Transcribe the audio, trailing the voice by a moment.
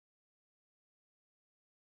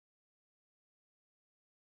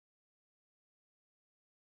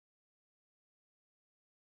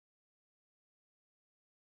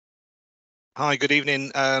Hi, good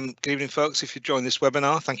evening. Good evening, folks. If you joined this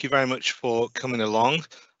webinar, thank you very much for coming along.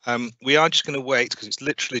 We are just going to wait because it's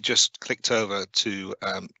literally just clicked over to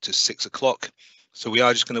 6 o'clock. So we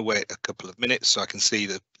are just going to wait a couple of minutes so I can see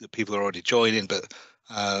that the people are already joining, but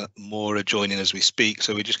more are joining as we speak.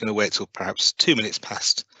 So we're just going to wait till perhaps 2 minutes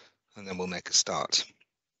past and then we'll make a start.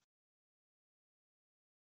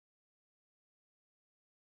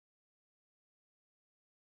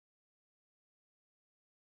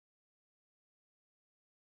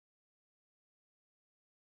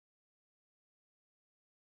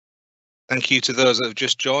 Thank you to those that have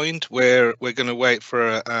just joined. We're going to wait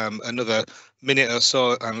for another minute or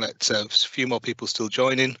so and let a few more people still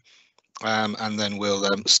join in. And then we'll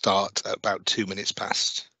start at about 2 minutes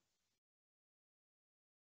past.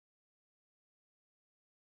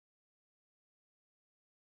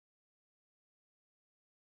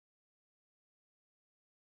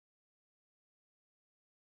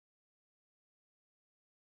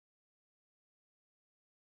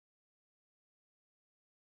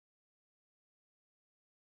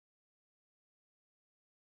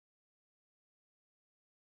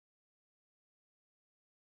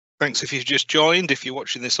 Thanks if you've just joined. If you're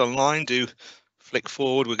watching this online, do flick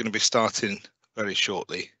forward. We're going to be starting very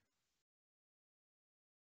shortly.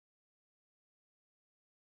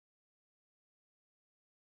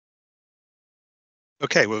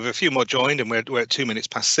 Okay, well, we have a few more joined, and we're at 2 minutes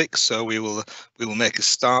past 6, so we will make a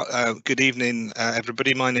start. Good evening,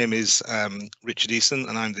 everybody. My name is Richard Eason,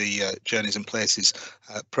 and I'm the Journeys and Places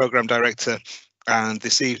Programme Director. And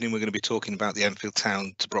this evening, we're going to be talking about the Enfield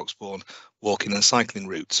Town to Broxbourne walking and cycling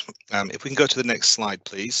routes. If we can go to the next slide,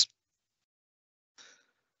 please.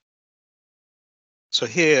 So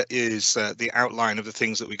here is the outline of the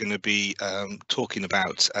things that we're going to be talking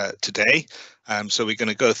about today. So we're going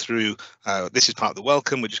to go through, this is part of the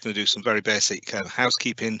welcome, we're just going to do some very basic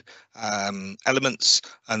housekeeping elements,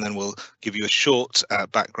 and then we'll give you a short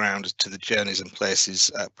background to the Journeys and Places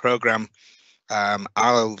programme.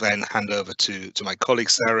 I'll then hand over to my colleague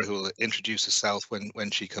Sarah, who will introduce herself when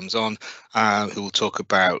she comes on, who will talk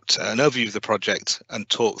about an overview of the project and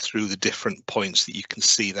talk through the different points that you can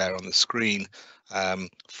see there on the screen,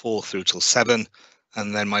 4 through till 7.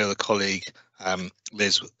 And then my other colleague,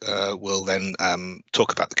 Liz, will then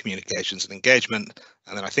talk about the communications and engagement.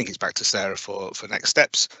 And then I think it's back to Sarah for next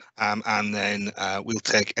steps. And then we'll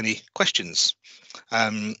take any questions.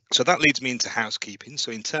 So that leads me into housekeeping.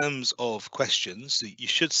 So in terms of questions, you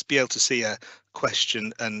should be able to see a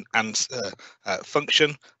question and answer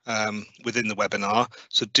function within the webinar.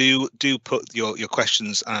 So do put your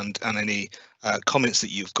questions and any comments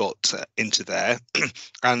that you've got into there,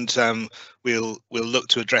 and we'll look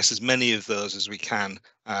to address as many of those as we can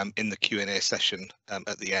in the Q&A session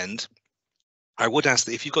at the end. I would ask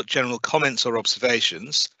that if you've got general comments or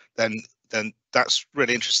observations, then that's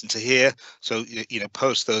really interesting to hear. So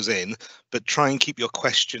post those in, but try and keep your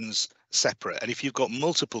questions separate. And if you've got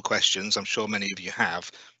multiple questions, I'm sure many of you have,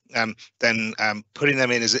 then putting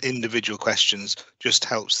them in as individual questions just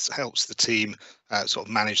helps the team sort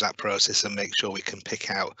of manage that process and make sure we can pick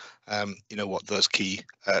out what those key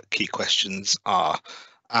questions are.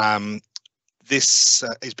 This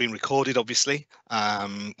is being recorded, obviously,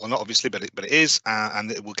 well, not obviously, but it is, and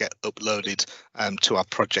it will get uploaded to our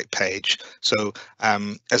project page. So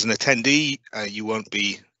as an attendee, you won't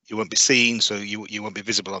be seen, so you won't be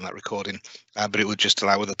visible on that recording, but it will just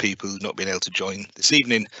allow other people who've not been able to join this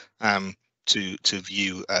evening to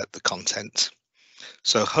view the content.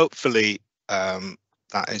 So hopefully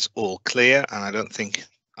that is all clear, and I think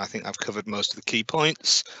I've covered most of the key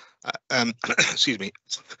points. Excuse me.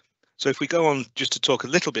 So if we go on just to talk a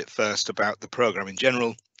little bit first about the programme in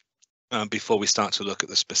general, before we start to look at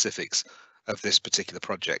the specifics of this particular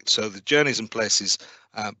project. So the Journeys and Places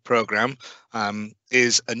programme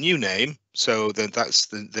is a new name. So that's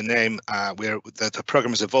the name the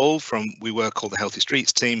programme has evolved from. We were called the Healthy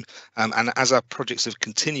Streets team, and as our projects have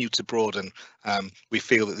continued to broaden, we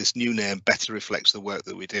feel that this new name better reflects the work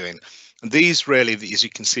that we're doing. And these really, as you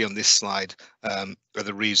can see on this slide, are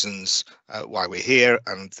the reasons why we're here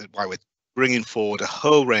and why we're bringing forward a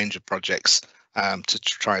whole range of projects to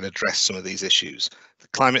try and address some of these issues. The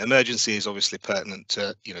climate emergency is obviously pertinent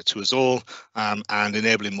to us all, and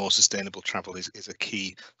enabling more sustainable travel is a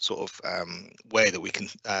key sort of way that we can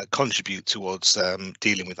contribute towards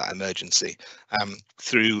dealing with that emergency.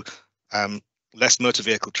 Through less motor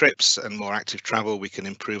vehicle trips and more active travel, we can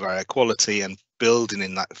improve our air quality, and building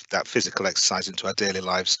in that physical exercise into our daily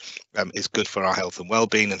lives is good for our health and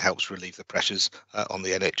well-being and helps relieve the pressures on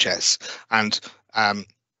the NHS. And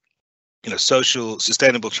social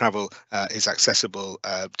sustainable travel is accessible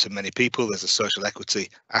to many people. There's a social equity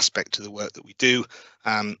aspect to the work that we do,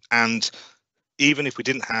 and even if we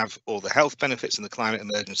didn't have all the health benefits and the climate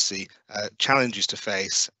emergency challenges to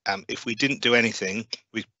face, if we didn't do anything,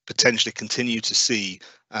 we potentially continue to see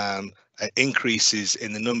increases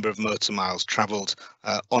in the number of motor miles travelled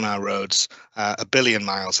on our roads. 1 billion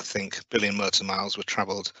miles, I think, billion motor miles were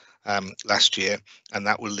travelled last year, and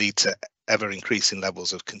that will lead to ever increasing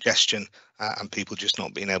levels of congestion and people just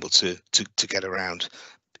not being able to get around.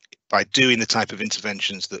 By doing the type of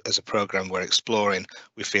interventions that as a programme we're exploring,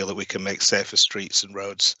 we feel that we can make safer streets and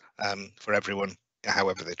roads for everyone,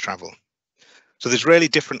 however they travel. So there's really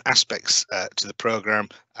different aspects to the programme,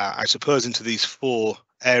 I suppose, into these 4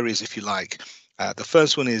 areas, if you like. The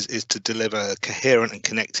first one is to deliver a coherent and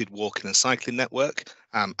connected walking and cycling network,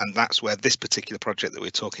 and that's where this particular project that we're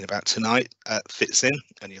talking about tonight fits in,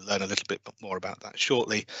 and you'll learn a little bit more about that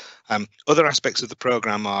shortly. Other aspects of the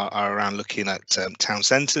programme are around looking at town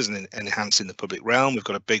centres and enhancing the public realm. We've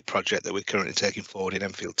got a big project that we're currently taking forward in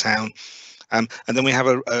Enfield town. And then we have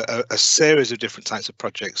a series of different types of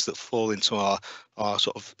projects that fall into our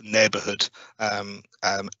sort of neighbourhood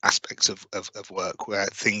aspects of work, where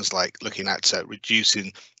things like looking at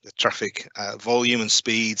reducing the traffic volume and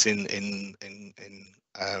speeds in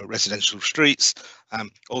residential streets,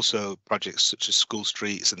 also projects such as school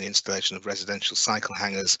streets and the installation of residential cycle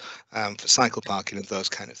hangers for cycle parking and those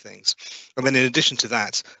kind of things. And then in addition to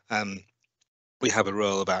that, we have a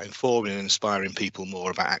role about informing and inspiring people more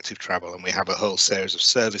about active travel, and we have a whole series of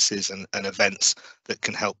services and events that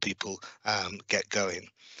can help people get going.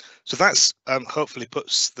 So that's hopefully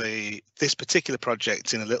puts this particular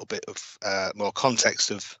project in a little bit of more context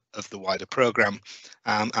of the wider programme.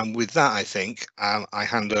 And with that, I think I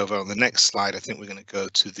hand over on the next slide. I think we're going to go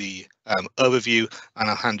to the overview, and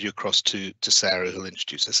I'll hand you across to Sarah, who'll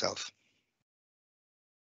introduce herself.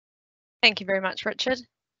 Thank you very much, Richard.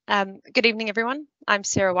 Good evening, everyone. I'm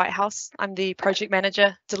Sarah Whitehouse. I'm the project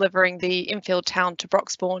manager delivering the Enfield town to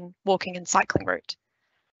Broxbourne walking and cycling route.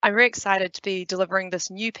 I'm very excited to be delivering this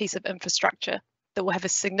new piece of infrastructure that will have a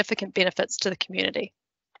significant benefits to the community.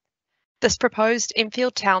 This proposed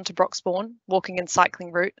Enfield town to Broxbourne walking and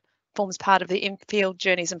cycling route forms part of the Enfield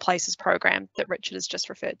Journeys and Places program that Richard has just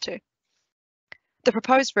referred to. The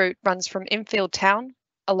proposed route runs from Enfield town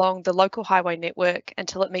along the local highway network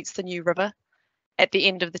until it meets the New River at the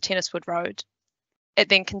end of the Tenniswood Road. It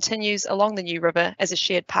then continues along the New River as a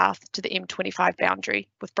shared path to the M25 boundary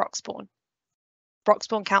with Broxbourne.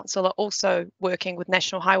 Broxbourne Council are also working with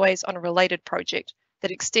National Highways on a related project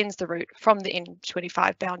that extends the route from the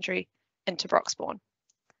M25 boundary into Broxbourne.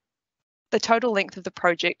 The total length of the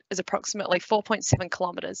project is approximately 4.7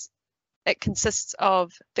 kilometres. It consists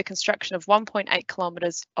of the construction of 1.8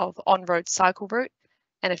 kilometres of on-road cycle route,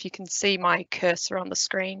 and if you can see my cursor on the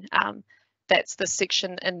screen, that's the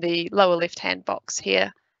section in the lower left-hand box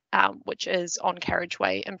here, which is on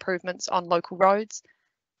carriageway improvements on local roads.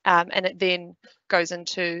 And it then goes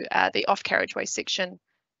into the off carriageway section,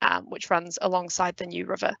 which runs alongside the New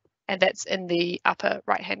River. And that's in the upper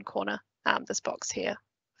right-hand corner, this box here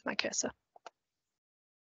with my cursor.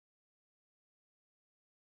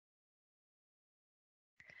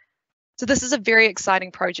 So this is a very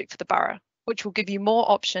exciting project for the borough, which will give you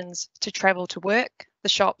more options to travel to work, the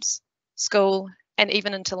shops, school, and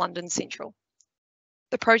even into London Central.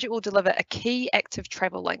 The project will deliver a key active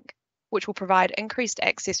travel link, which will provide increased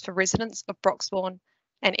access for residents of Broxbourne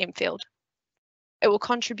and Enfield. It will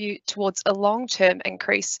contribute towards a long-term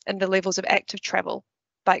increase in the levels of active travel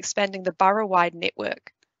by expanding the borough-wide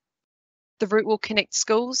network. The route will connect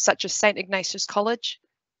schools such as St Ignatius College,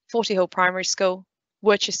 Forty Hill Primary School,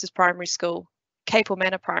 Worcester's Primary School, Capel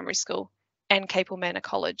Manor Primary School, and Capel Manor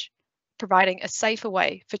College, providing a safer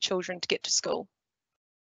way for children to get to school.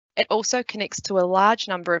 It also connects to a large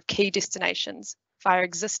number of key destinations via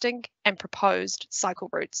existing and proposed cycle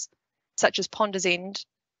routes, such as Ponders End,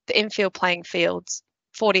 the Enfield Playing Fields,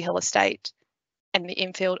 Forty Hill Estate, and the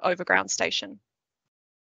Enfield Overground Station.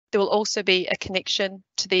 There will also be a connection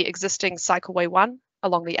to the existing Cycleway 1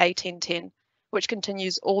 along the A1010, which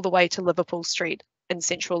continues all the way to Liverpool Street in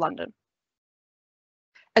central London.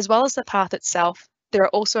 As well as the path itself, there are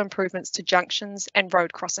also improvements to junctions and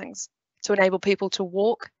road crossings to enable people to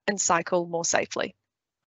walk and cycle more safely.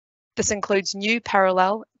 This includes new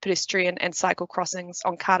parallel pedestrian and cycle crossings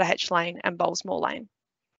on Carter Hatch Lane and Bolesmore Lane.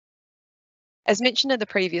 As mentioned in the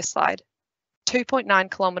previous slide,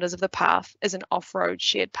 2.9 kilometres of the path is an off-road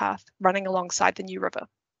shared path running alongside the New River.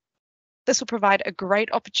 This will provide a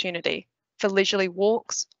great opportunity for leisurely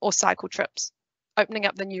walks or cycle trips, opening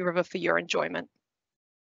up the New River for your enjoyment.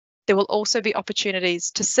 There will also be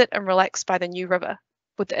opportunities to sit and relax by the new river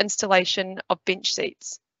with the installation of bench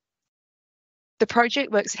seats. The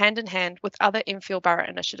project works hand in hand with other Enfield Borough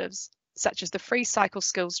initiatives, such as the free cycle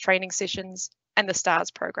skills training sessions and the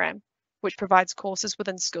STARS program, which provides courses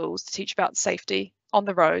within schools to teach about safety on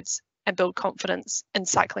the roads and build confidence in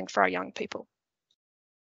cycling for our young people.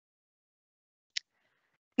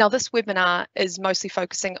 Now, this webinar is mostly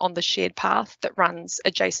focusing on the shared path that runs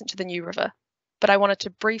adjacent to the new river, but I wanted to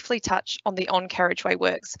briefly touch on the on-carriageway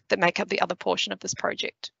works that make up the other portion of this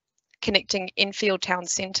project, connecting Enfield Town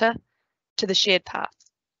Centre to the shared path.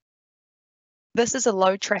 This is a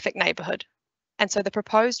low traffic neighbourhood, and so the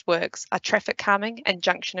proposed works are traffic calming and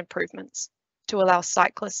junction improvements to allow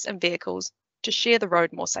cyclists and vehicles to share the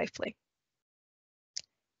road more safely.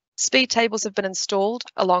 Speed tables have been installed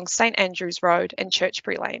along St Andrews Road and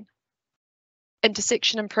Churchbury Lane.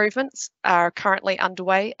 Intersection improvements are currently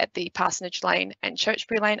underway at the Parsonage Lane and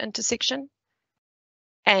Churchbury Lane intersection,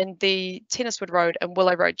 and the Tenniswood Road and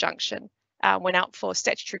Willow Road junction went out for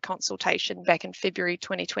statutory consultation back in February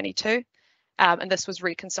 2022, and this was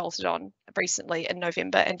reconsulted on recently in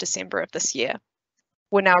November and December of this year.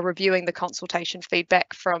 We're now reviewing the consultation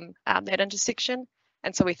feedback from that intersection,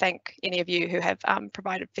 and so we thank any of you who have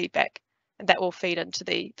provided feedback, and that will feed into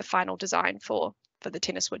the final design for the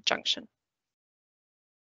Tenniswood junction.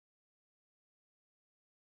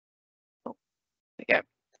 Oh, there we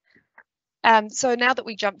go. So now that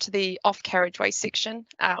we jump to the off carriageway section,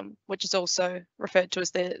 which is also referred to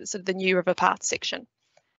as the New River Path section.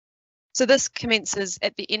 So this commences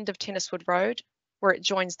at the end of Tenniswood Road, where it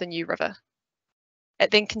joins the New River. It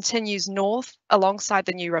then continues north alongside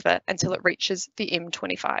the New River until it reaches the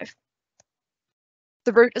M25.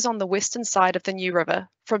 The route is on the western side of the New River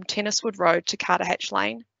from Tenniswood Road to Carterhatch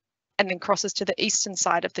Lane, and then crosses to the eastern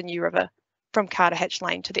side of the New River from Carterhatch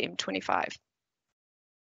Lane to the M25.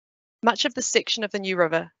 Much of this section of the New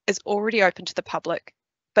River is already open to the public,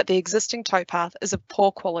 but the existing towpath is of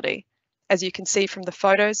poor quality, as you can see from the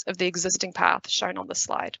photos of the existing path shown on the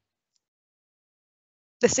slide.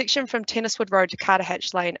 The section from Tenniswood Road to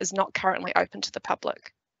Carterhatch Lane is not currently open to the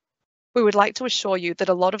public. We would like to assure you that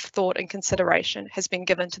a lot of thought and consideration has been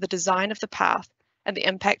given to the design of the path and the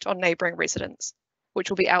impact on neighbouring residents,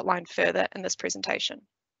 which will be outlined further in this presentation.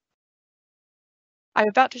 I'm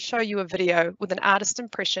about to show you a video with an artist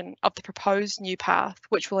impression of the proposed new path,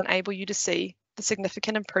 which will enable you to see the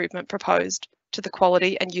significant improvement proposed to the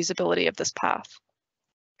quality and usability of this path.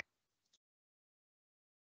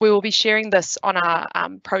 We will be sharing this on our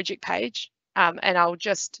project page, and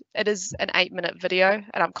it is an 8-minute video,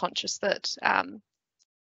 and I'm conscious that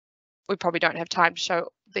we probably don't have time to show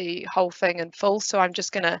the whole thing in full, so I'm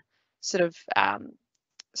just going to sort of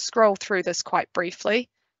scroll through this quite briefly,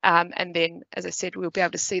 and then, as I said, we'll be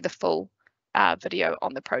able to see the full video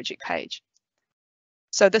on the project page.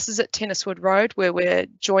 So this is at Tenniswood Road, where we're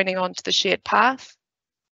joining onto the shared path.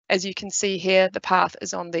 As you can see here, the path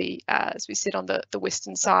is on the, as we said, on the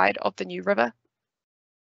western side of the New River.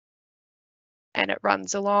 And it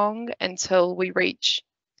runs along until we reach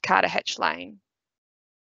Carterhatch Lane.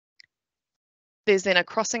 There's then a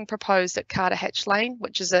crossing proposed at Carterhatch Lane,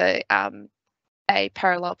 which is a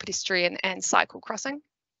parallel pedestrian and cycle crossing.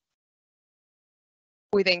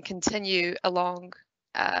 We then continue along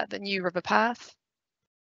the New River path,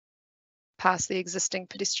 past the existing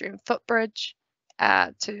pedestrian footbridge,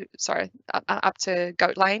 up to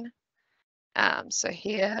Goat Lane. So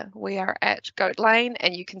here we are at Goat Lane,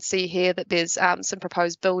 and you can see here that there's some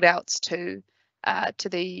proposed build outs to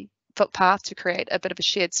the footpath to create a bit of a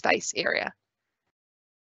shared space area.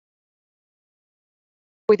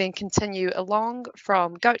 We then continue along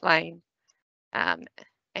from Goat Lane, and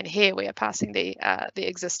here we are passing the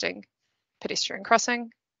existing pedestrian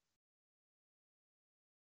crossing.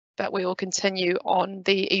 But we will continue on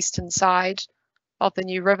the eastern side of the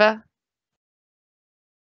New River,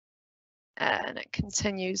 and it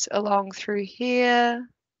continues along through here.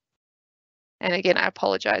 And again, I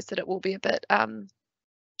apologise that it will be a bit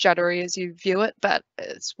juddery as you view it, but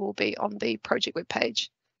it will be on the project webpage.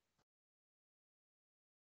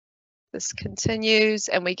 This continues,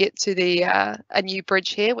 and we get to the a new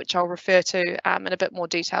bridge here, which I'll refer to in a bit more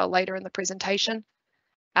detail later in the presentation.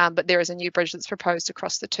 But there is a new bridge that's proposed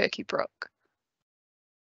across the Turkey Brook.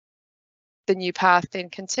 The new path then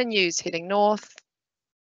continues heading north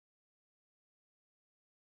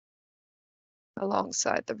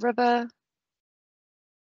alongside the river.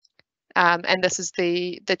 And this is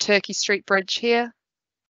the Turkey Street Bridge here.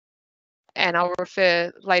 And I'll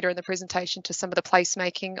refer later in the presentation to some of the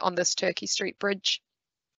placemaking on this Turkey Street Bridge.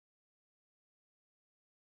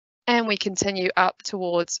 And we continue up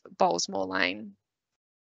towards Bolesmore Lane.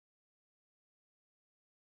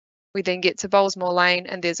 We then get to Bolesmore Lane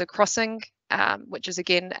and there's a crossing, which is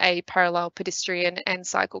again a parallel pedestrian and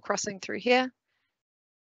cycle crossing through here.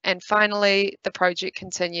 And finally, the project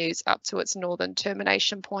continues up to its northern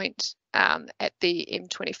termination point at the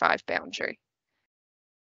M25 boundary.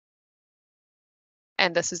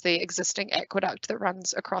 And this is the existing aqueduct that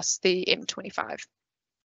runs across the M25.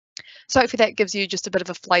 So hopefully that gives you just a bit of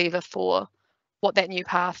a flavour for what that new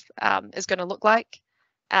path is going to look like.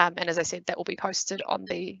 And as I said, that will be posted on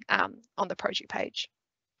the project page.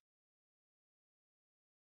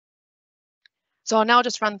 So I'll now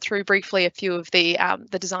just run through briefly a few of the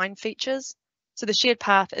design features. So the shared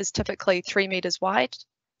path is typically 3 metres wide.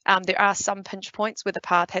 There are some pinch points where the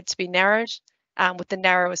path had to be narrowed, with the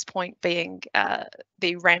narrowest point being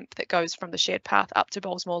the ramp that goes from the shared path up to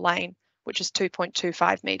Bolesmore Lane, which is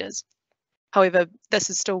 2.25 metres. However, this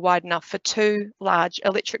is still wide enough for 2 large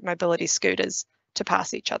electric mobility scooters to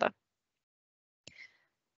pass each other.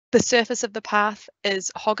 The surface of the path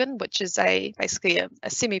is Hoggen, which is basically a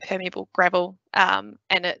semi-permeable gravel, and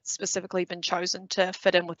it's specifically been chosen to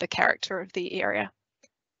fit in with the character of the area.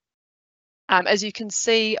 As you can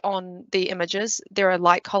see on the images, there are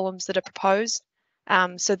light columns that are proposed.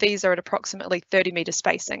 So these are at approximately 30-metre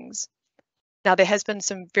spacings. Now, there has been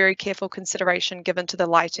some very careful consideration given to the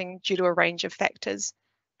lighting due to a range of factors,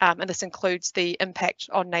 and this includes the impact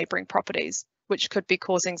on neighbouring properties, which could be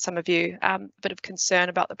causing some of you a bit of concern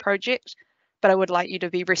about the project. But I would like you to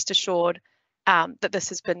be rest assured that this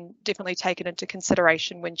has been definitely taken into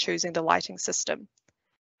consideration when choosing the lighting system.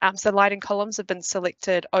 So lighting columns have been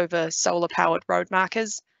selected over solar-powered road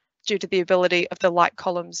markers due to the ability of the light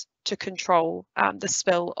columns to control the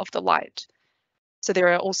spill of the light. So there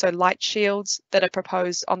are also light shields that are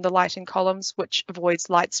proposed on the lighting columns, which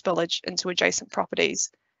avoids light spillage into adjacent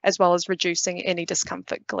properties, as well as reducing any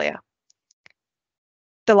discomfort glare.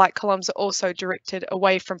 The light columns are also directed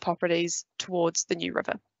away from properties towards the new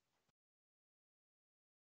river.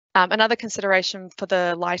 Another consideration for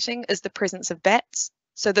the lighting is the presence of bats.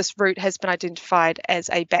 So this route has been identified as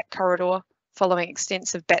a bat corridor following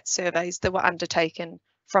extensive bat surveys that were undertaken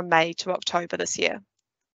from May to October this year.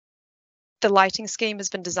 The lighting scheme has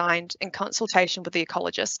been designed in consultation with the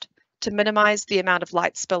ecologist to minimise the amount of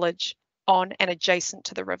light spillage on and adjacent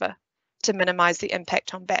to the river, to minimise the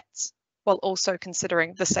impact on bats, while also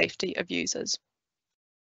considering the safety of users.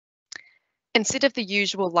 Instead of the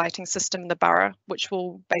usual lighting system in the borough, which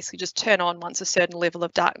will basically just turn on once a certain level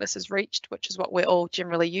of darkness is reached, which is what we're all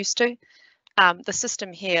generally used to, the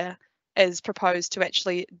system here is proposed to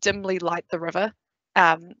actually dimly light the river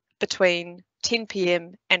between 10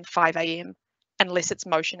 p.m. and 5 a.m. unless it's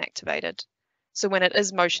motion activated. So when it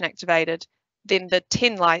is motion activated, then the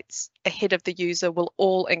 10 lights ahead of the user will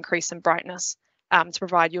all increase in brightness to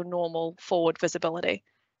provide your normal forward visibility.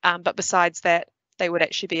 But besides that, they would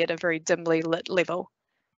actually be at a very dimly lit level.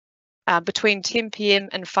 Between 10 p.m.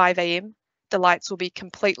 and 5 a.m., the lights will be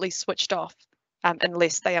completely switched off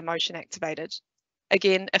unless they are motion activated.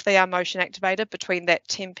 Again, if they are motion activated between that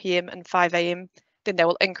 10 p.m. and 5 a.m., then they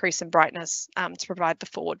will increase in brightness to provide the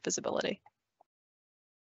forward visibility.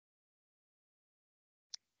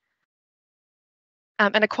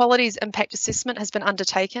 An equalities impact assessment has been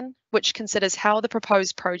undertaken, which considers how the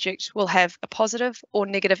proposed project will have a positive or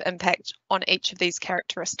negative impact on each of these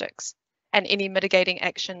characteristics, and any mitigating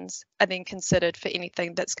actions are then considered for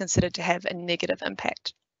anything that's considered to have a negative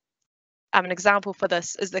impact. An example for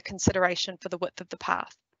this is the consideration for the width of the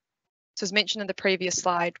path. So as mentioned in the previous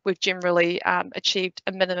slide, we've generally achieved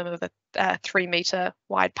a minimum of a 3 metre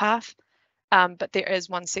wide path, but there is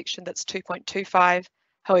one section that's 2.25.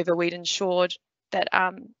 However, we'd ensured that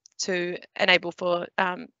to enable for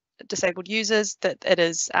disabled users that it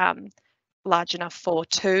is large enough for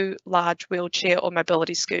 2 large wheelchair or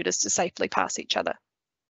mobility scooters to safely pass each other.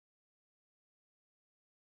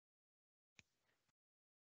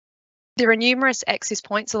 There are numerous access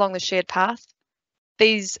points along the shared path.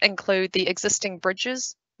 These include the existing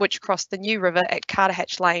bridges, which cross the new river at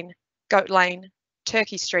Carterhatch Lane, Goat Lane,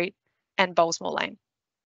 Turkey Street, and Bolesmore Lane.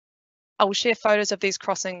 I will share photos of these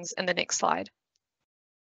crossings in the next slide.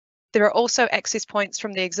 There are also access points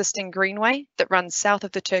from the existing greenway that runs south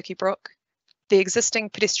of the Turkey Brook, the existing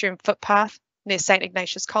pedestrian footpath near St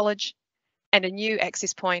Ignatius College, and a new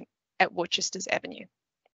access point at Worcester's Avenue.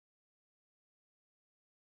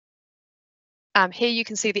 Here you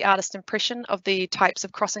can see the artist impression of the types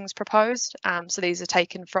of crossings proposed. So these are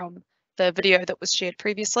taken from the video that was shared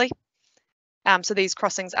previously. So these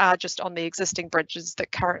crossings are just on the existing bridges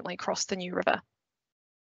that currently cross the new river.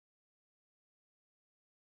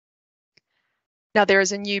 Now there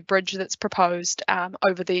is a new bridge that's proposed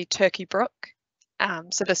over the Turkey Brook.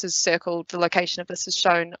 So this is circled, the location of this is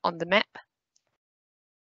shown on the map.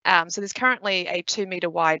 So there's currently a 2-metre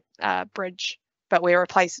wide bridge, but we're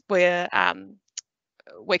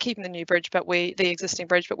keeping the new bridge, but the existing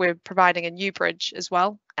bridge, but we're providing a new bridge as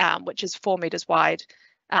well, which is 4 metres wide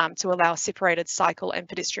to allow separated cycle and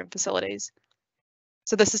pedestrian facilities.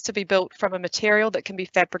 So this is to be built from a material that can be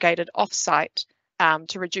fabricated off-site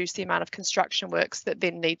to reduce the amount of construction works that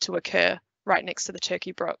then need to occur right next to the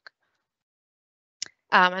Turkey Brook.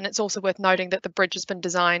 And it's also worth noting that the bridge has been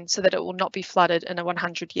designed so that it will not be flooded in a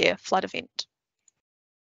 100-year flood event.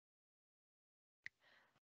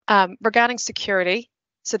 Regarding security,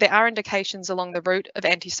 so there are indications along the route of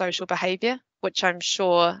antisocial behaviour, which I'm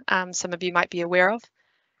sure some of you might be aware of.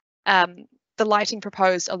 The lighting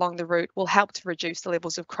proposed along the route will help to reduce the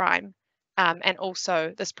levels of crime, and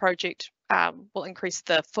also this project will increase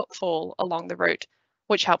the footfall along the route,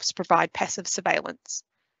 which helps provide passive surveillance.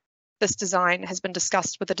 This design has been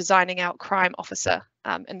discussed with the designing out crime officer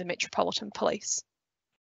in the Metropolitan Police.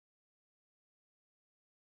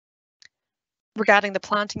 Regarding the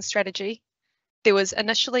planting strategy, there was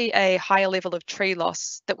initially a higher level of tree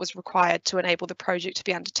loss that was required to enable the project to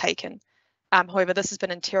be undertaken. However, this has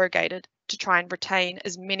been interrogated to try and retain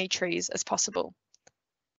as many trees as possible.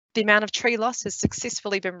 The amount of tree loss has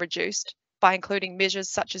successfully been reduced by including measures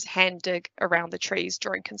such as hand dig around the trees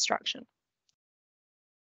during construction.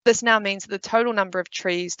 This now means that the total number of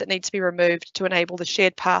trees that need to be removed to enable the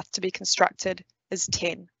shared path to be constructed is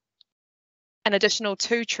 10. An additional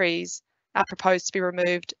 2 trees are proposed to be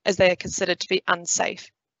removed as they are considered to be unsafe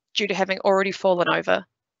due to having already fallen over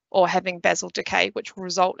or having basal decay, which will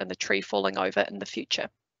result in the tree falling over in the future.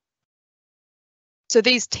 So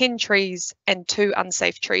these 10 trees and 2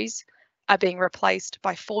 unsafe trees are being replaced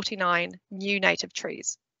by 49 new native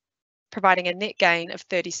trees, providing a net gain of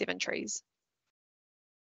 37 trees.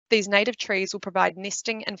 These native trees will provide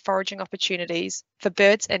nesting and foraging opportunities for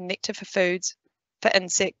birds and nectar for foods, for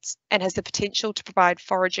insects, and has the potential to provide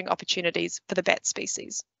foraging opportunities for the bat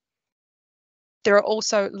species. There are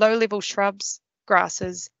also low-level shrubs,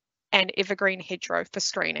 grasses, and evergreen hedgerow for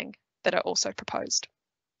screening that are also proposed.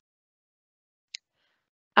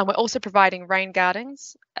 And we're also providing rain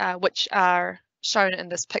gardens, which are shown in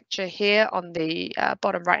this picture here on the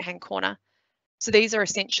bottom right-hand corner. So these are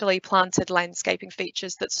essentially planted landscaping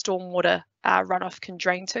features that stormwater runoff can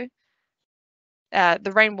drain to.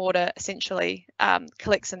 The rainwater essentially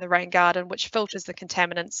collects in the rain garden, which filters the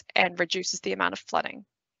contaminants and reduces the amount of flooding.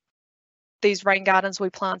 These rain gardens will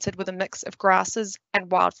be planted with a mix of grasses and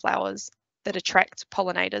wildflowers that attract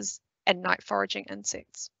pollinators and night foraging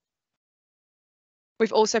insects.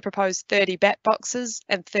 We've also proposed 30 bat boxes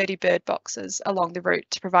and 30 bird boxes along the route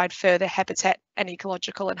to provide further habitat and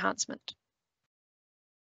ecological enhancement.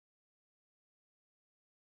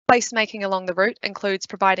 Placemaking along the route includes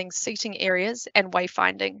providing seating areas and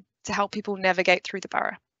wayfinding to help people navigate through the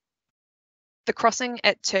borough. The crossing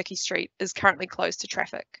at Turkey Street is currently closed to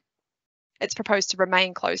traffic. It's proposed to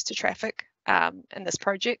remain closed to traffic in this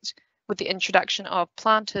project with the introduction of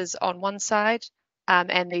planters on one side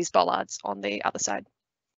and these bollards on the other side.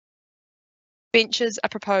 Benches are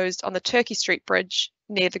proposed on the Turkey Street Bridge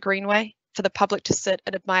near the Greenway for the public to sit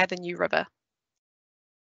and admire the new river.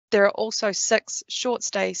 There are also 6 short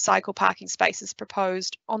stay cycle parking spaces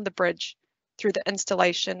proposed on the bridge through the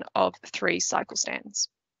installation of 3 cycle stands.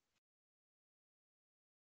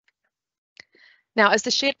 Now, as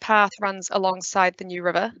the shared path runs alongside the new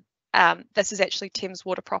river, this is actually Thames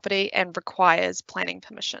Water property and requires planning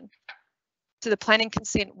permission. So the planning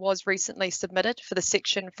consent was recently submitted for the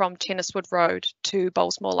section from Tenniswood Road to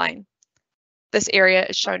Bolesmore Lane. This area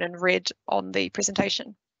is shown in red on the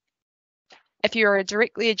presentation. If you are a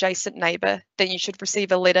directly adjacent neighbour, then you should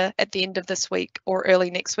receive a letter at the end of this week or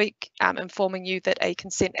early next week informing you that a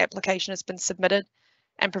consent application has been submitted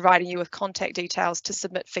and providing you with contact details to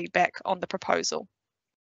submit feedback on the proposal.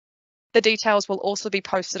 The details will also be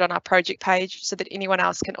posted on our project page so that anyone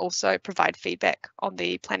else can also provide feedback on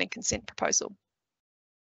the planning consent proposal.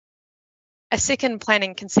 A second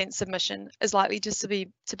planning consent submission is likely to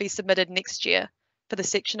be submitted next year for the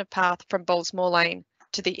section of path from Bolesmore Lane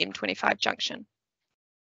to the M25 junction.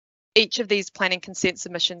 Each of these planning consent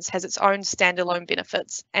submissions has its own standalone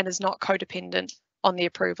benefits and is not codependent on the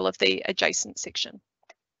approval of the adjacent section.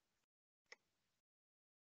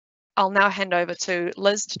 I'll now hand over to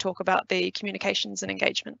Liz to talk about the communications and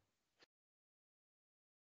engagement.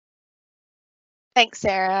 Thanks,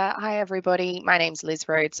 Sarah. Hi, everybody. My name's Liz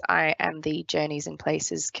Rhodes. I am the Journeys and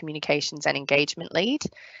Places Communications and Engagement Lead,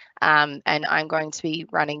 and I'm going to be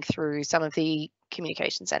running through some of the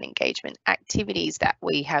communications and engagement activities that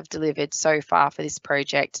we have delivered so far for this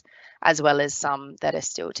project, as well as some that are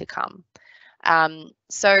still to come.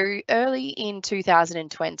 So early in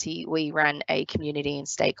 2020, we ran a community and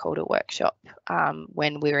stakeholder workshop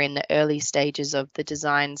when we were in the early stages of the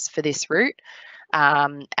designs for this route.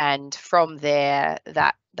 And from there,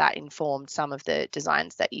 that informed some of the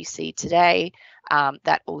designs that you see today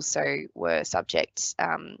that also were subject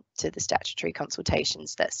to the statutory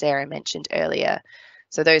consultations that Sarah mentioned earlier.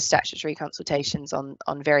 So those statutory consultations on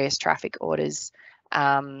various traffic orders,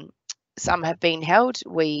 some have been held.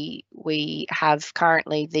 We have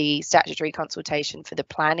currently the statutory consultation for the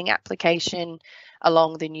planning application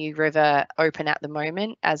along the New River open at the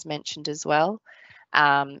moment, as mentioned as well.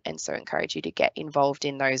 And so encourage you to get involved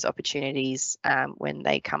in those opportunities when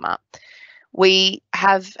they come up. We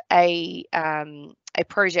have a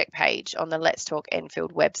project page on the Let's Talk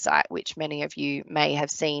Enfield website, which many of you may have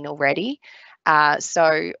seen already.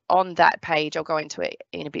 So on that page, I'll go into it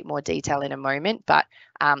in a bit more detail in a moment, but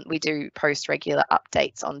we do post regular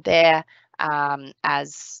updates on there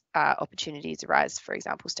as opportunities arise, for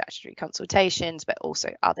example, statutory consultations, but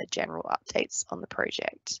also other general updates on the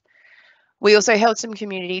project. We also held some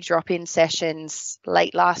community drop-in sessions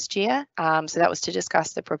late last year. So that was to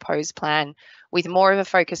discuss the proposed plan with more of a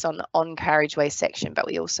focus on the on-carriageway section, but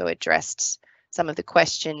we also addressed some of the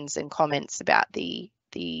questions and comments about the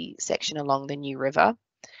section along the New River.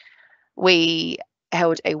 We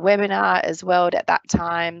held a webinar as well at that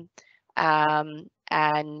time,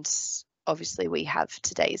 and obviously we have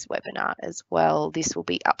today's webinar as well. This will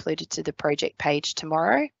be uploaded to the project page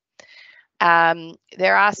tomorrow.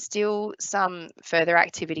 There are still some further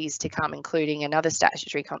activities to come, including another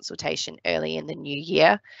statutory consultation early in the new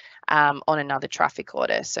year on another traffic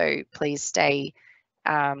order. So please stay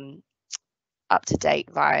up to date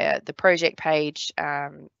via the project page,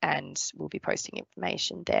 and we'll be posting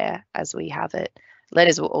information there as we have it.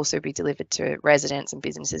 Letters will also be delivered to residents and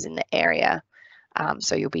businesses in the area,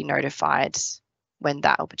 so you'll be notified when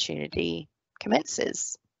that opportunity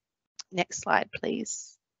commences. Next slide,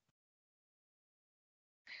 please.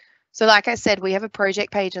 So like I said, we have a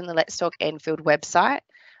project page on the Let's Talk Enfield website.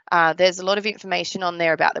 There's a lot of information on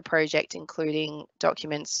there about the project, including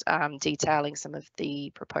documents detailing some of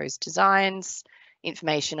the proposed designs,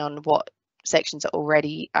 information on what sections are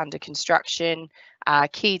already under construction,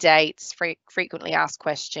 key dates, frequently asked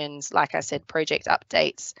questions, like I said, project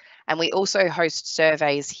updates. And we also host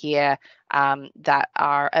surveys here that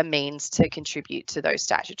are a means to contribute to those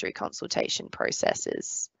statutory consultation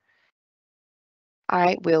processes.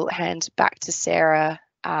 I will hand back to Sarah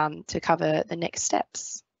to cover the next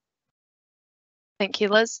steps. Thank you,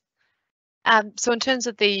 Liz. So in terms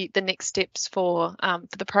of the next steps for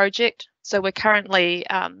the project, so we currently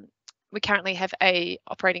have a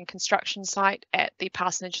operating construction site at the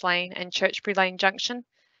Parsonage Lane and Churchbury Lane junction.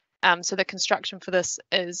 So the construction for this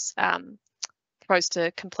is supposed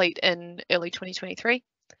to complete in early 2023.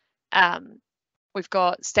 We've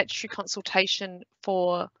got statutory consultation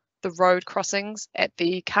for the road crossings at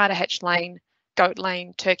the Carter Hatch Lane, Goat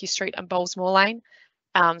Lane, Turkey Street and Bowlsmore Lane.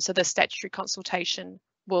 So the statutory consultation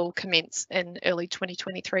will commence in early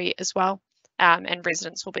 2023 as well, and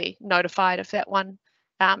residents will be notified of that one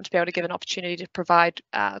to be able to give an opportunity to provide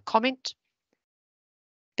comment.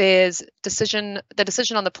 There's the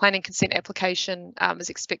decision on the planning consent application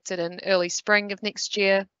is expected in early spring of next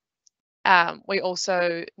year. We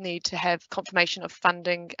also need to have confirmation of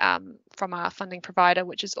funding from our funding provider,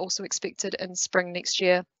 which is also expected in spring next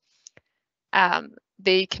year.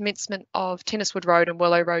 The commencement of Tenniswood Road and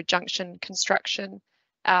Willow Road Junction construction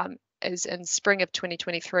is in spring of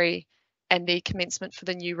 2023, and the commencement for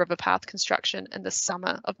the New River Path construction in the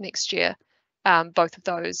summer of next year. Both of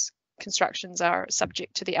those constructions are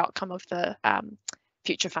subject to the outcome of the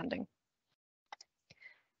future funding.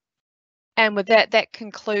 And with that, that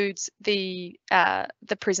concludes the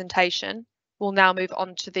presentation. We'll now move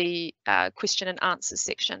on to the question and answer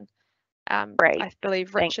section. Great. I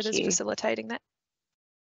believe Richard is facilitating that.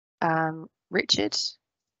 Richard?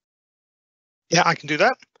 Yeah, I can do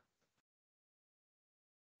that.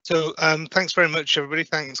 So thanks very much, everybody.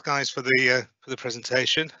 Thanks, guys, for the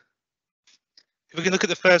presentation. If we can look at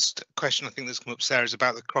the first question, I think that's come up, Sarah, is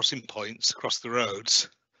about the crossing points across the roads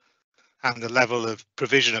and the level of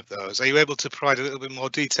provision of those. Are you able to provide a little bit more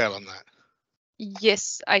detail on that?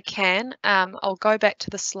 Yes, I can. I'll go back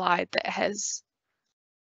to the slide that has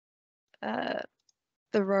the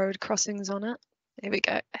road crossings on it. There we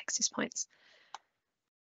go, access points.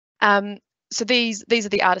 So these are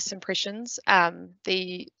the artist's impressions.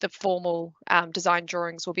 The formal design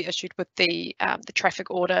drawings will be issued with the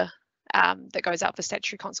traffic order that goes out for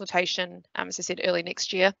statutory consultation, as I said, early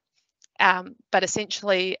next year. But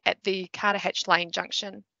essentially at the Carter Hatch Lane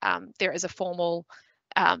junction, there is a formal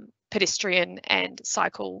pedestrian and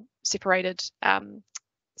cycle separated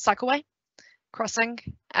cycleway crossing.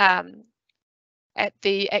 At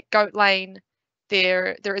Goat Lane,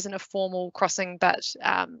 there isn't a formal crossing, but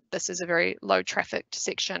this is a very low trafficked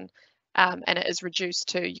section, and it is reduced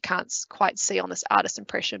to, you can't quite see on this artist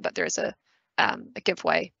impression, but there is a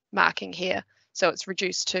giveaway marking here. So it's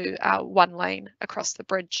reduced to 1 lane across the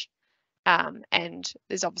bridge. And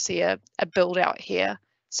there's obviously a build out here,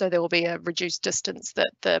 so there will be a reduced distance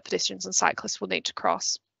that the pedestrians and cyclists will need to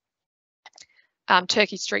cross.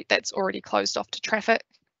 Turkey Street, that's already closed off to traffic,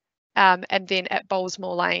 and then at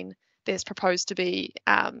Bolesmore Lane there's proposed to be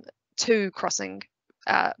 2 crossing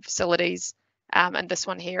facilities, and this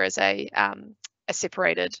one here is a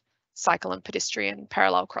separated cycle and pedestrian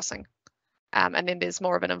parallel crossing, and then there's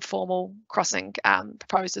more of an informal crossing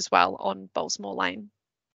proposed as well on Bolesmore Lane.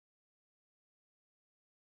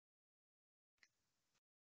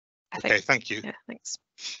 Okay, thank you. Yeah, thanks.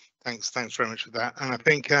 Thanks very much for that. And I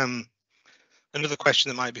think another question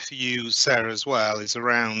that might be for you, Sarah, as well, is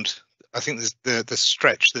around, I think there's the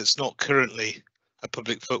stretch that's not currently a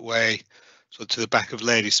public footway, so to the back of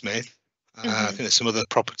Ladysmith. I think there's some other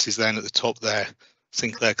properties then at the top there,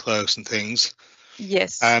 Sinclair Close and things.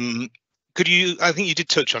 Yes. Could you, I think you did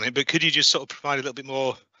touch on it, but could you just sort of provide a little bit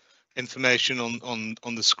more information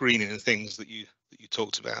on the screening and things that you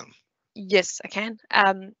talked about? Yes, I can.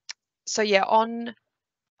 So yeah, on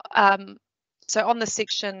the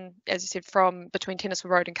section, as you said, from between Tenniswood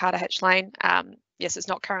Road and Carter Hatch Lane, yes, it's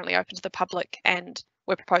not currently open to the public, and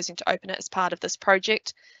we're proposing to open it as part of this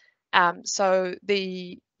project. So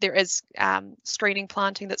there is screening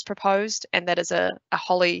planting that's proposed, and that is a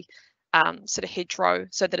holly sort of hedgerow,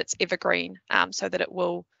 so that it's evergreen, so that it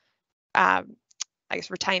will, I guess,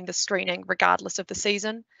 retain the screening regardless of the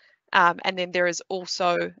season. And then there is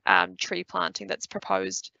also tree planting that's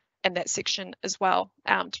proposed in that section as well,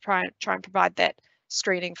 to try and provide that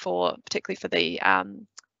screening for, particularly for the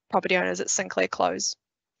property owners at Sinclair Close.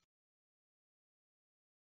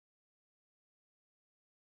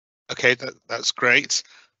 Okay, that's great.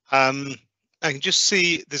 I can just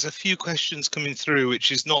see there's a few questions coming through,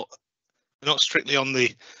 which is not strictly on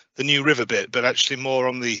the New River bit, but actually more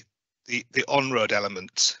on the on-road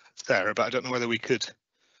element, Sarah. But I don't know whether we could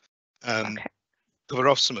cover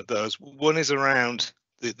off some of those. One is around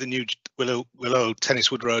the new Willow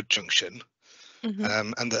Tenniswood Road junction,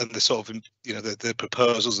 and the sort of, you know, the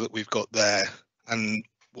proposals that we've got there, and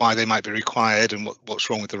why they might be required, and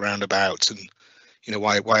what's wrong with the roundabout, and, you know,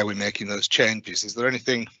 why are we making those changes? Is there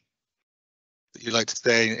anything that you'd like to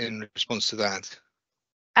say in response to that?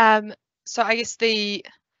 So I guess the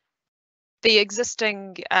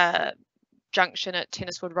existing junction at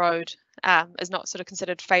Tenniswood Road is not sort of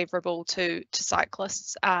considered favourable to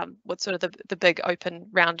cyclists, with sort of the big open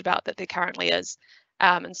roundabout that there currently is.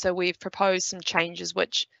 And so we've proposed some changes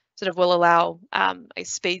which sort of will allow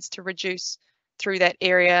speeds to reduce through that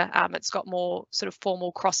area. It's got more sort of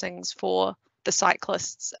formal crossings for the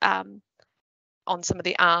cyclists on some of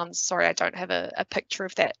the arms. Sorry, I don't have a picture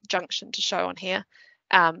of that junction to show on here,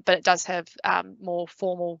 but it does have more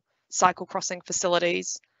formal cycle crossing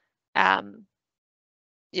facilities.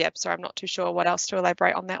 Yeah, sorry, I'm not too sure what else to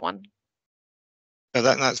elaborate on that one. No,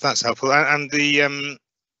 that's helpful. And the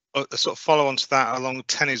sort of follow on to that along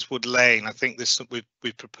Tenniswood Lane, I think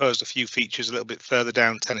we've proposed a few features a little bit further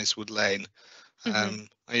down Tenniswood Lane.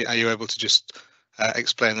 Are you able to just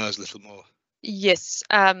explain those a little more? Yes.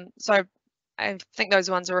 So I think those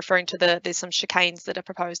ones are referring to there's some chicanes that are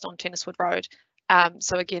proposed on Tenniswood Road.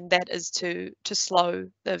 So again, that is to slow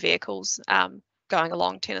the vehicles going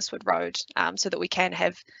along Tenniswood Road, so that we can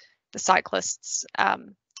have the cyclists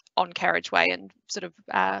on carriageway and sort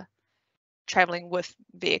of travelling with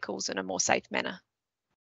vehicles in a more safe manner.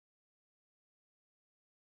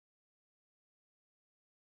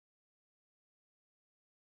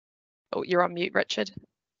 Oh, you're on mute, Richard.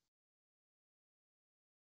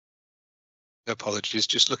 Apologies,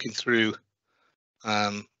 just looking through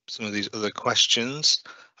some of these other questions.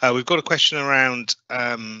 We've got a question around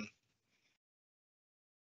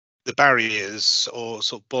the barriers or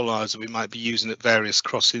sort of bollards that we might be using at various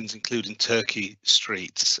crossings, including Turkey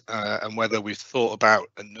Street, and whether we've thought about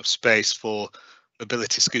enough space for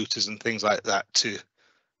mobility scooters and things like that to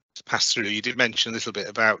pass through. You did mention a little bit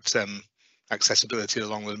about accessibility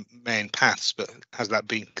along the main paths, but has that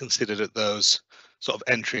been considered at those sort of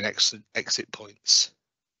entry and exit points?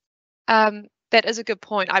 That is a good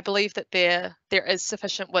point. I believe that there is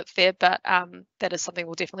sufficient width there, but that is something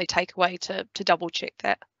we'll definitely take away to double check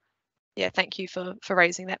that. Yeah, thank you for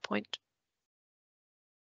raising that point.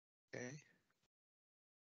 Okay.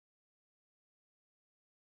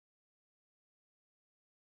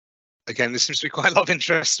 Again, there seems to be quite a lot of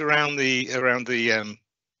interest around the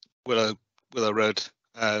Willow Road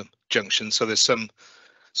junction. So there's some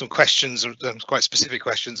questions, quite specific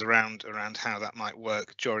questions around how that might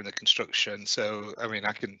work during the construction. So I mean,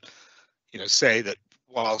 I can say that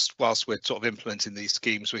whilst we're sort of implementing these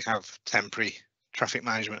schemes, we have temporary traffic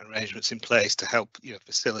management arrangements in place to help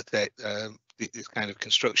facilitate this kind of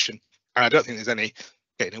construction. And I don't think there's any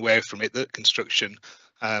getting away from it that construction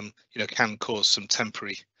can cause some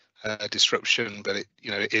temporary disruption, but it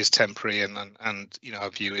is temporary, and our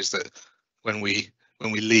view is that when we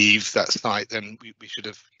leave that site, then we should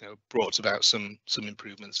have brought about some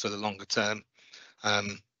improvements for the longer term.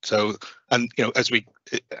 So, and as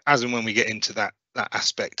and when we get into that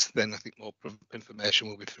aspect, then I think more information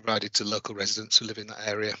will be provided to local residents who live in that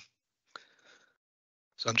area.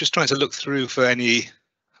 So I'm just trying to look through for any.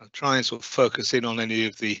 I'll try and sort of focus in on any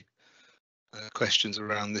of the questions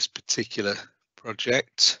around this particular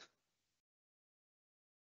project.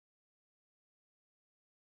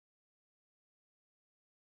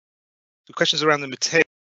 The questions around the material.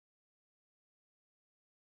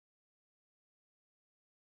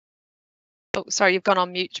 Oh, sorry, you've gone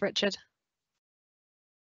on mute, Richard.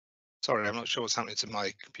 Sorry, I'm not sure what's happening to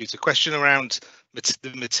my computer. Question around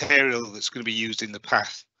the material that's going to be used in the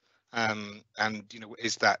path, and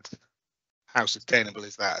is that, how sustainable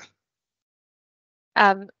is that?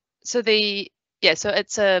 So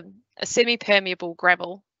it's a semi-permeable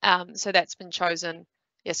gravel. So that's been chosen,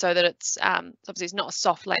 so that it's obviously it's not a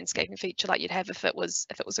soft landscaping feature like you'd have if it was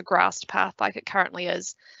a grassed path like it currently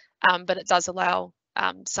is, but it does allow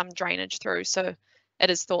some drainage through. So it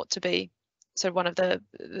is thought to be one of the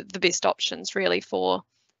best options really for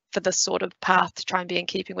this sort of path, to try and be in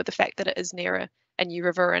keeping with the fact that it is near a new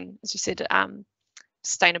river, and as you said,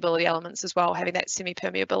 sustainability elements as well, having that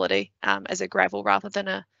semi-permeability as a gravel rather than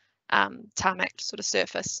a tarmac sort of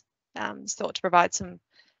surface, is thought to provide some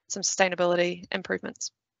sustainability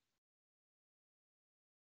improvements.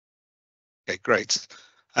 Okay, great.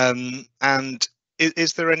 And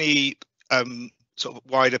is there any sort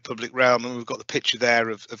of wider public realm? And we've got the picture there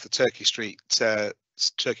of the Turkey Street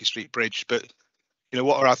Bridge, but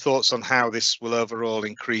what are our thoughts on how this will overall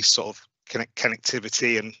increase sort of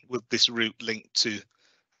connectivity, and would this route link to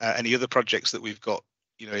any other projects that we've got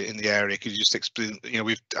in the area? Could you just explain?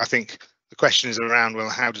 I think the question is around, well,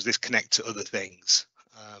 how does this connect to other things?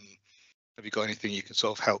 Have you got anything you can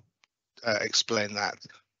sort of help explain that?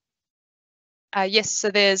 Yes, so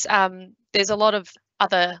there's a lot of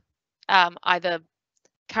other either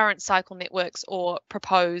current cycle networks or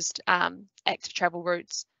proposed active travel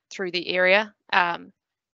routes through the area.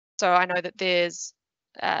 So I know that there's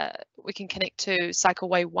we can connect to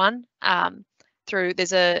Cycleway 1 through.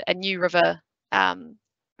 There's a new river,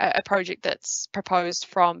 a project that's proposed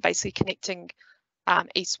from basically connecting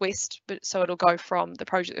east-west, but so it'll go from the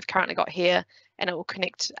project we've currently got here, and it will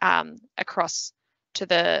connect across to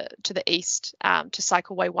the east to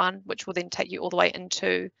Cycleway 1, which will then take you all the way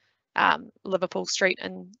into Liverpool Street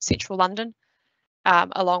in central London,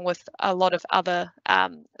 along with a lot of other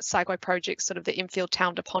cycleway projects, sort of the Enfield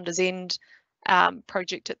Town to Ponders End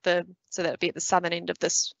project so that would be at the southern end of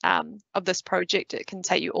this project. It can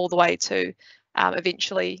take you all the way to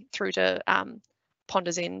eventually through to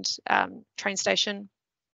Ponders End train station.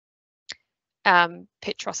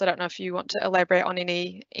 Petros, I don't know if you want to elaborate on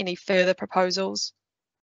any further proposals.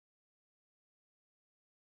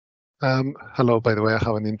 Hello, by the way, I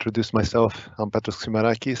haven't introduced myself. I'm Petros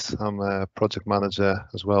Ximarakis. I'm a project manager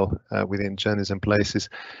as well within Journeys and Places.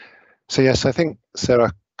 So yes, I think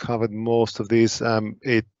Sarah covered most of these.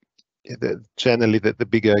 Generally, the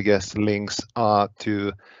bigger, I guess, links are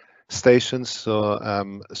to stations.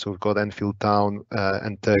 So we've got Enfield Town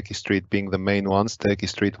and Turkey Street being the main ones. Turkey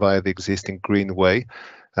Street via the existing Greenway.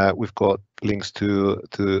 We've got links to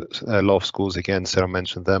Love Schools again. Sarah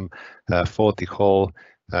mentioned them. Forty Hall.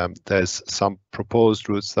 There's some proposed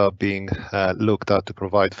routes that are being looked at to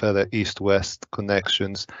provide further east-west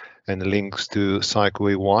connections and links to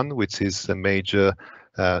Cycleway 1, which is a major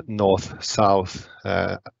north-south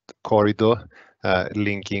corridor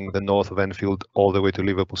linking the north of Enfield all the way to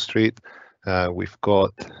Liverpool Street. We've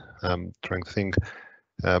got, trying to think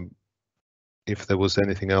if there was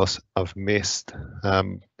anything else I've missed. I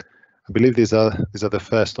I believe these are the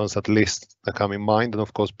first ones at least that come in mind, and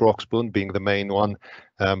of course Broxbourne being the main one.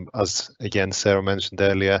 As again Sarah mentioned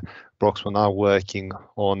earlier, Broxbourne are working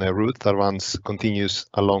on a route that continues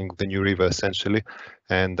along the New River essentially,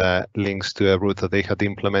 and links to a route that they had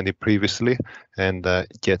implemented previously, and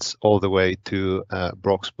gets all the way to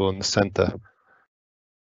Broxbourne Centre.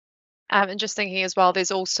 And just thinking as well,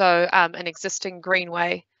 there's also an existing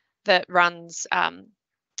greenway that runs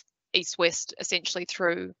east-west essentially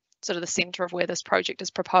through sort of the centre of where this project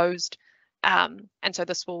is proposed. And so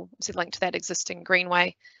this will link to that existing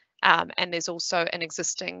greenway. And there's also an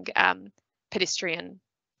existing pedestrian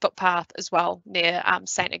footpath as well near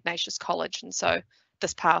St Ignatius College. And so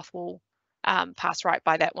this path will pass right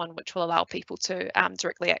by that one, which will allow people to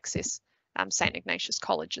directly access St Ignatius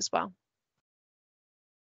College as well.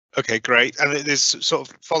 Okay, great. And there's sort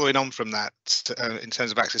of following on from that in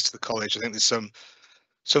terms of access to the college. I think there's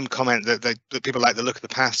some comment that people like the look of the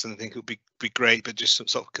path and think it would be great, but just some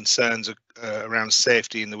sort of concerns around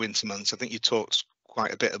safety in the winter months. I think you talked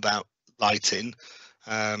quite a bit about lighting,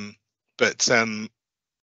 but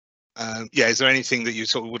yeah, is there anything that you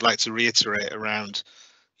sort of would like to reiterate around,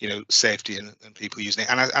 you know, safety and people using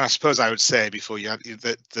it? And I suppose I would say before you add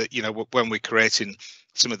that you know, when we're creating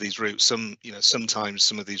some of these routes, sometimes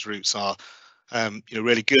some of these routes are you know,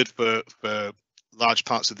 really good for large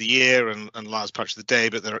parts of the year and large parts of the day,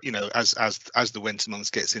 but there are, you know, as the winter months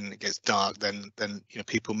gets in and it gets dark, then you know,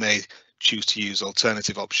 people may choose to use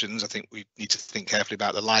alternative options. I think we need to think carefully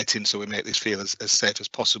about the lighting so we make this feel as safe as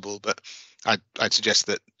possible, but I'd suggest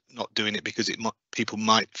that not doing it because people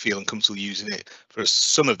might feel uncomfortable using it for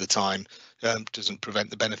some of the time doesn't prevent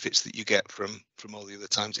the benefits that you get from all the other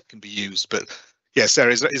times it can be used. But yeah,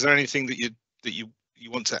 Sarah, is there anything that you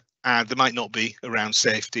want to add? There might not be around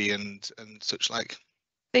safety and such like.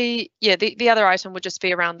 The other item would just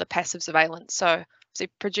be around the passive surveillance. So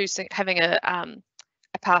having a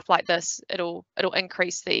path like this, it'll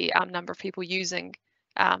increase the number of people using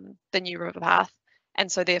the New River path,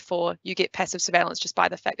 and so therefore you get passive surveillance just by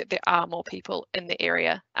the fact that there are more people in the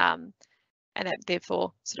area, and that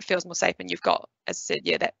therefore sort of feels more safe. And you've got, as I said,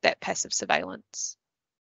 yeah, that passive surveillance.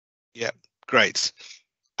 Yeah, great.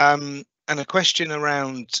 And a question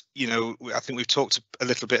around, you know, I think we've talked a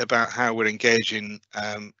little bit about how we're engaging,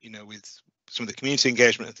 you know, with some of the community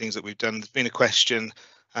engagement and things that we've done. There's been a question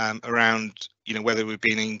around, you know, whether we've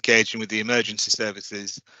been engaging with the emergency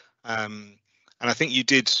services. And I think you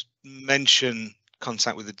did mention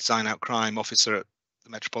contact with the design out crime officer at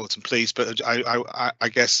the Metropolitan Police, but I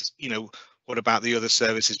guess, you know, what about the other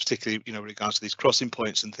services, particularly, you know, with regards to these crossing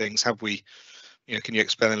points and things? Have we, you know, can you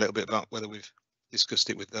explain a little bit about whether we've discussed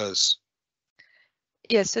it with those?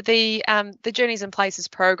 Yeah, so the Journeys and Places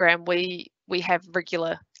program, we have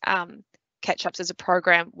regular catch-ups as a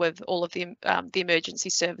program with all of the emergency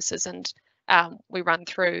services, and we run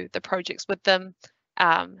through the projects with them.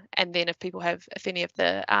 And then if any of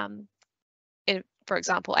the, for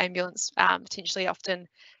example, ambulance potentially often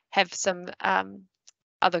have some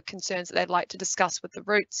other concerns that they'd like to discuss with the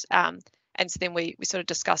routes, and so then we sort of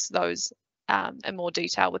discuss those in more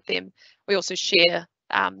detail with them. We also share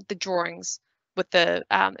the drawings with the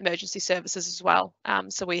emergency services as well.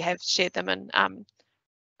 So we have shared them and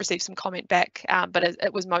received some comment back, but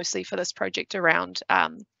it was mostly for this project around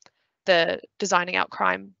the designing out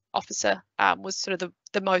crime officer was sort of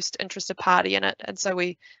the most interested party in it. And so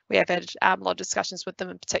we have had a lot of discussions with them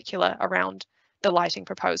in particular around the lighting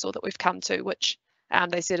proposal that we've come to, which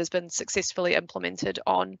they said has been successfully implemented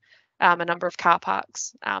on a number of car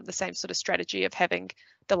parks, the same sort of strategy of having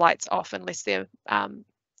the lights off unless they're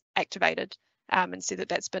activated, and see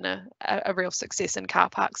that's been a real success in car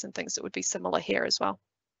parks and things that would be similar here as well.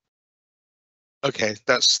 Okay,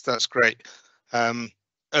 that's great.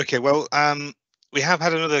 Okay, well, we have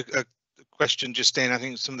had another question just in. I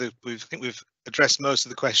think we've addressed most of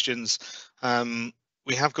the questions.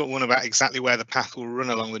 We have got one about exactly where the path will run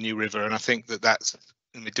along the New River, and I think that's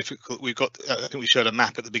going to be difficult. We've got, I think we showed a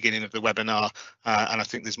map at the beginning of the webinar, and I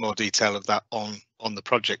think there's more detail of that on the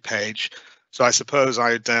project page. So I suppose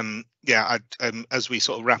as we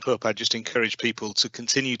sort of wrap up, I'd just encourage people to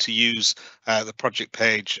continue to use the project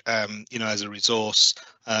page, you know, as a resource,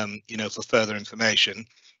 you know, for further information.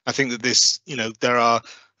 I think that this, you know, there are,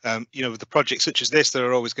 you know, with the projects such as this, there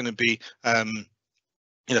are always going to be,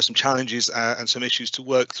 you know, some challenges and some issues to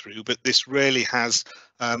work through, but this really has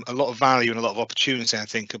a lot of value and a lot of opportunity, I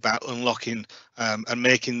think, about unlocking and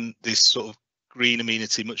making this sort of green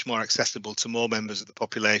amenity much more accessible to more members of the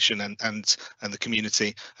population and the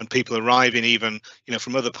community, and people arriving even, you know,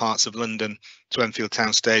 from other parts of London to Enfield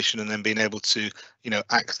town station, and then being able to, you know,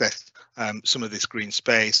 access some of this green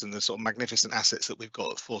space and the sort of magnificent assets that we've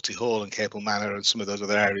got at Forty Hall and Cable Manor and some of those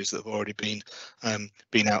other areas that have already been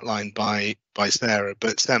outlined by Sarah.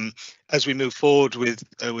 But as we move forward with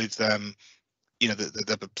you know,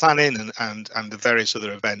 the planning and the various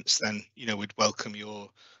other events, then, you know, we'd welcome your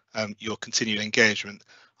continued engagement.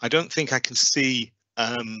 I don't think I can see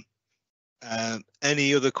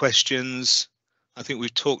any other questions. I think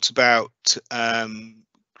we've talked about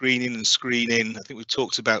greening and screening. I think we've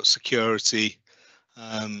talked about security.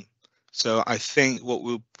 So I think what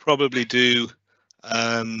we'll probably do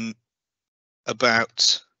about,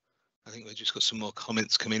 I think we've just got some more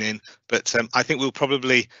comments coming in, but I think we'll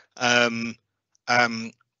probably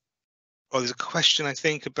well, there's a question, I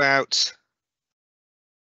think, about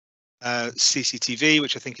CCTV,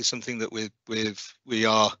 which I think is something that we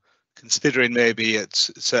are considering maybe at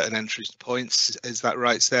certain entry points. Is that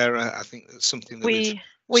right, Sarah? I think that's something that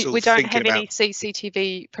we don't have any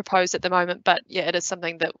CCTV proposed at the moment, but yeah, it is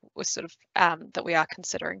something that we're sort of that we are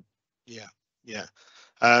considering. Yeah.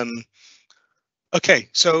 Okay,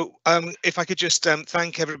 so if I could just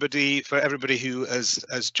thank everybody who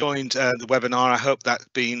has joined the webinar. I hope that's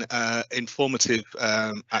been informative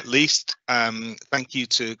at least. Thank you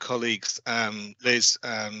to colleagues Liz,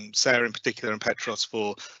 Sarah in particular, and Petros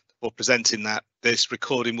for presenting that. This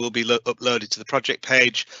recording will be uploaded to the project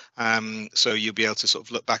page, so you'll be able to sort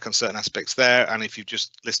of look back on certain aspects there. And if you've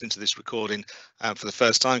just listened to this recording for the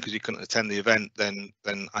first time because you couldn't attend the event, then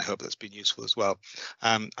I hope that's been useful as well.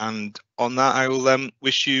 And on that, I will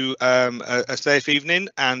wish you a safe evening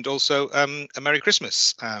and also a Merry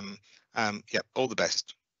Christmas. Yeah, all the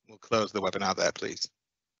best. We'll close the webinar there, please.